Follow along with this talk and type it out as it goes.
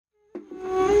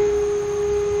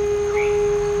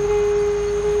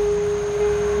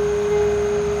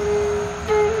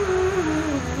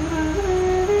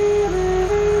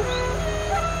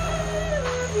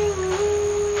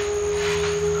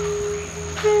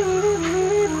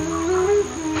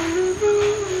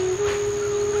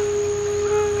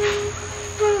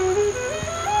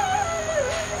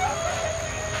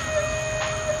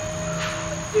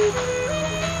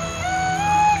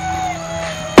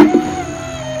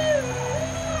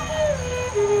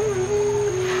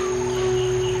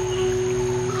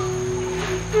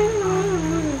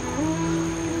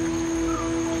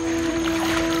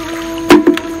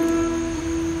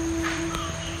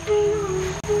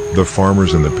The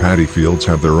farmers in the paddy fields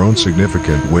have their own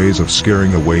significant ways of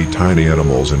scaring away tiny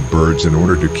animals and birds in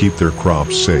order to keep their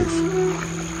crops safe.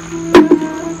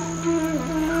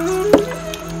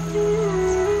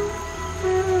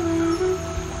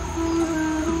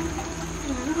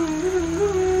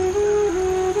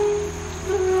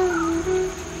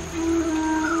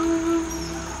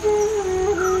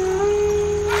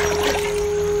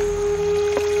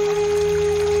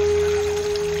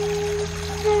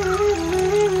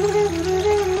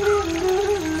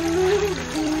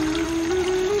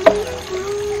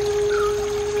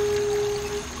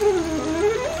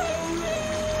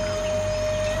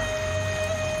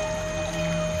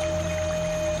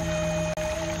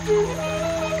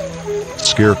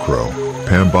 Scarecrow,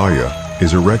 Pambaya,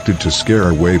 is erected to scare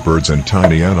away birds and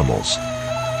tiny animals.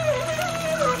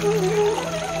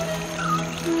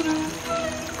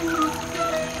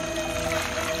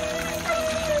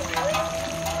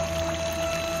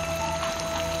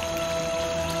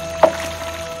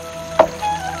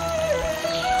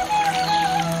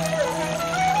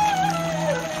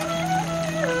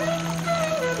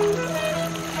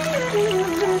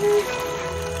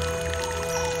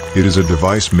 It is a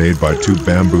device made by two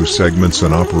bamboo segments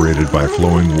and operated by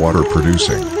flowing water,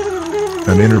 producing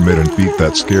an intermittent beat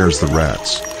that scares the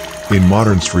rats. In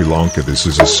modern Sri Lanka, this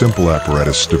is a simple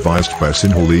apparatus devised by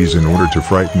Sinhalese in order to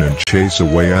frighten and chase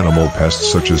away animal pests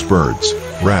such as birds,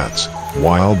 rats,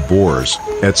 wild boars,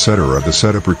 etc. The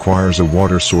setup requires a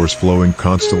water source flowing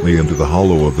constantly into the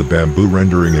hollow of the bamboo,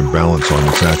 rendering imbalance on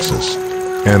its axis.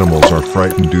 Animals are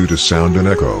frightened due to sound and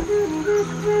echo.